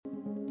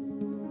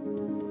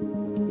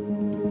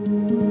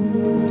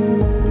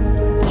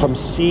From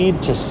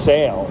seed to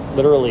sale,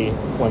 literally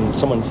when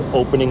someone's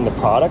opening the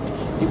product,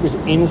 it was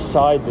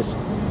inside this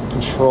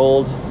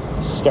controlled,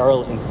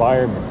 sterile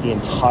environment the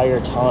entire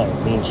time,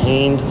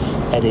 maintained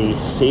at a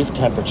safe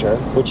temperature,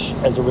 which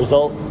as a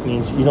result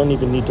means you don't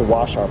even need to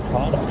wash our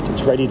product.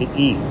 It's ready to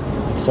eat.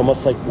 It's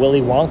almost like Willy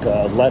Wonka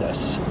of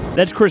lettuce.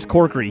 That's Chris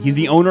Corkery. He's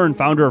the owner and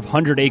founder of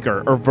 100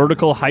 Acre, a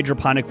vertical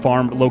hydroponic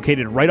farm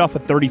located right off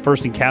of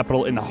 31st and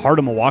Capitol in the heart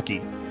of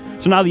Milwaukee.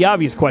 So now the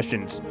obvious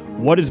questions.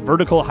 What is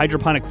vertical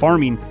hydroponic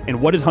farming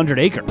and what is 100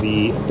 Acre?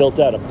 We built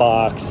out a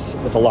box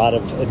with a lot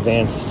of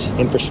advanced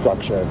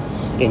infrastructure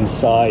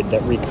inside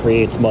that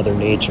recreates Mother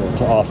Nature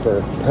to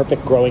offer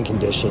perfect growing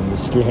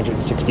conditions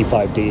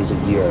 365 days a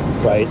year,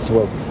 right?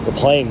 So we're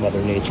playing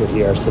Mother Nature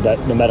here so that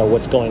no matter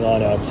what's going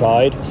on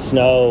outside,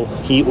 snow,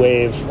 heat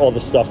wave, all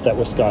the stuff that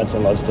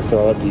Wisconsin loves to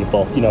throw at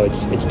people,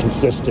 it's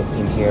consistent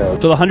in here.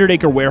 So the 100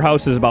 Acre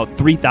warehouse is about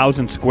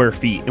 3,000 square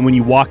feet. And when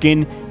you walk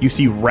in, you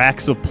see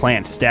racks of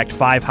plants stacked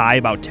 5 high,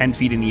 about 10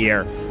 feet in the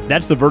air.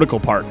 That's the vertical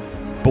part.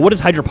 But what does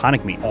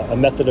hydroponic mean? A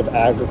method of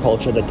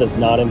agriculture that does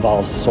not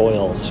involve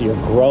soil. So you're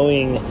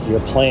growing your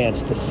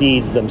plants, the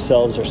seeds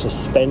themselves are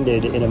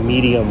suspended in a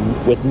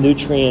medium with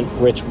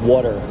nutrient-rich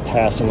water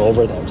passing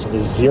over them. So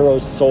there's zero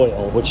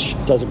soil, which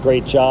does a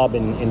great job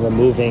in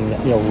removing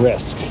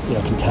risk,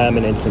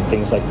 contaminants and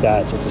things like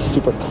that. So it's a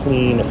super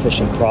clean,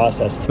 efficient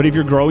process. But if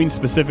you're growing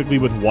specifically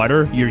with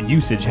water, your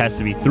usage has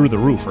to be through the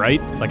roof,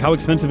 right? Like how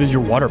expensive is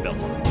your water bill?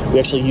 We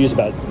actually use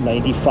about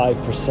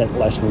 95%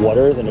 less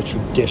water than a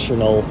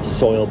traditional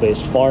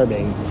soil-based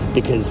farming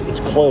because it's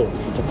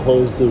closed. It's a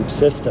closed-loop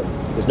system.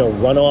 There's no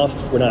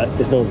runoff.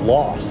 There's no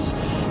loss.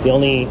 The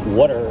only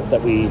water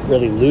that we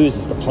really lose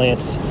is the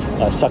plants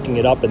sucking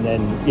it up and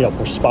then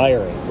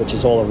perspiring, which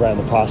is all around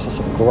the process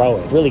of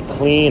growing. Really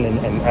clean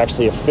and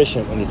actually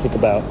efficient when you think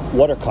about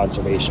water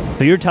conservation.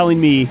 So you're telling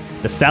me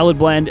the salad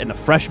blend and the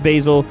fresh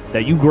basil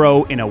that you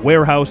grow in a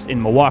warehouse in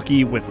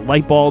Milwaukee with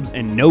light bulbs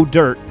and no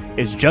dirt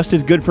is just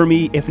as good for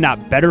me, if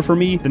not better for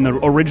me, than the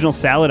original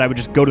salad I would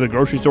just go to the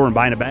grocery store and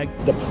buy in a bag?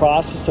 The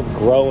process of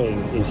growing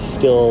is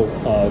still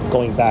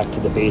going back to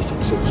the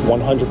basics. It's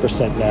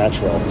 100%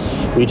 natural.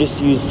 We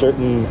just use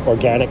certain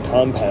organic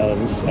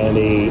compounds and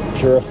a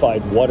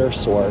purified water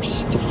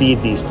source to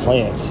feed these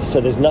plants.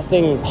 So there's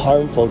nothing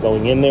harmful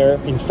going in there.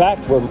 In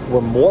fact,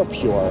 we're more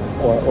pure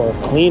or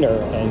cleaner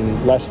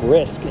and less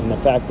risk in the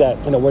fact that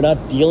we're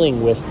not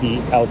dealing with the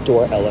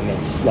outdoor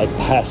elements like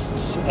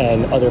pests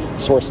and other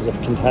sources of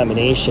contamination.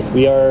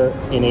 We are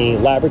in a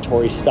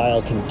laboratory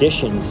style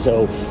condition,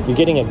 so you're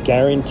getting a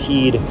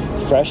guaranteed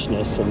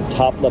freshness and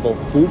top level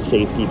food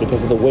safety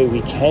because of the way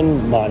we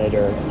can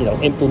monitor,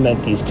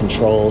 implement these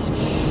controls.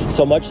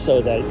 So much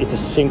so that it's a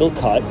single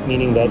cut,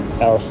 meaning that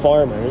our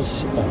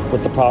farmers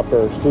with the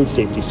proper food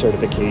safety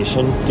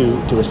certification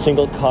do a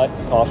single cut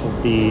off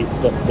of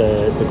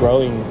the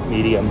growing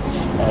medium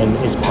and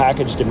is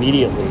packaged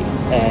immediately,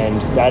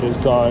 and that is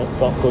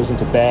goes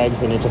into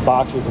bags and into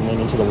boxes and then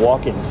into the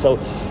walk-in. So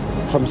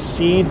from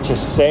seed to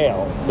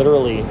sale,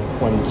 literally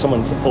when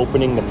someone's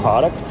opening the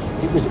product,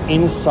 it was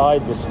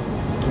inside this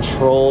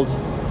controlled,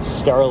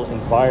 sterile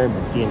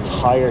environment the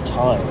entire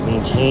time,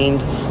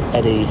 maintained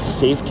at a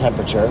safe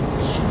temperature,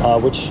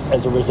 which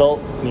as a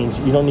result means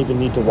you don't even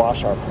need to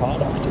wash our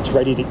product. It's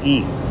ready to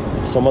eat.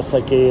 It's almost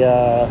like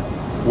a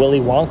Willy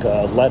Wonka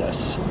of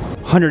lettuce.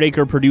 100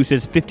 Acre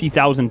produces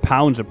 50,000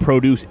 pounds of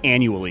produce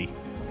annually.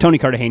 Tony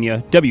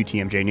Cartagena,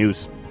 WTMJ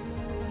News.